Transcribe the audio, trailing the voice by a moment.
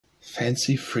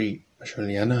Fancy free by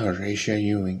Juliana Horatia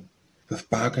Ewing. With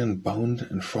bark and bound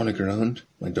and frolic round,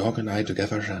 my dog and I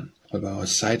together ran, while by our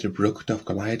side a brook doth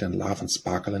glide and laugh and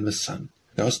sparkle in the sun.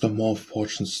 There was no more of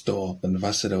fortune's store than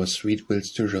was it our sweet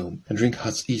wills to roam, and drink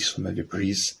heart's ease from every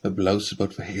breeze that blows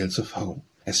about the hills of home.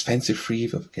 As fancy free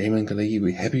with game and glee,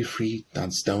 we happy free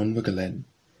dance down the glen.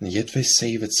 And yet they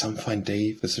say that some fine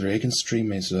day this Reagan stream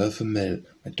may serve a mill,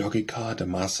 my doggy cart a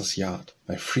master's yard,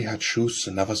 my free heart choose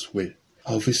another's will.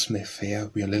 How this may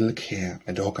fare we a little care,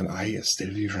 my dog and I as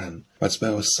still we run, whilst by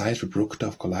our side the brook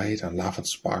doth glide and laugh and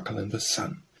sparkle in the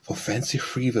sun. For fancy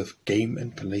free with game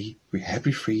and glee, we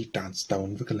happy free dance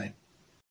down the glen.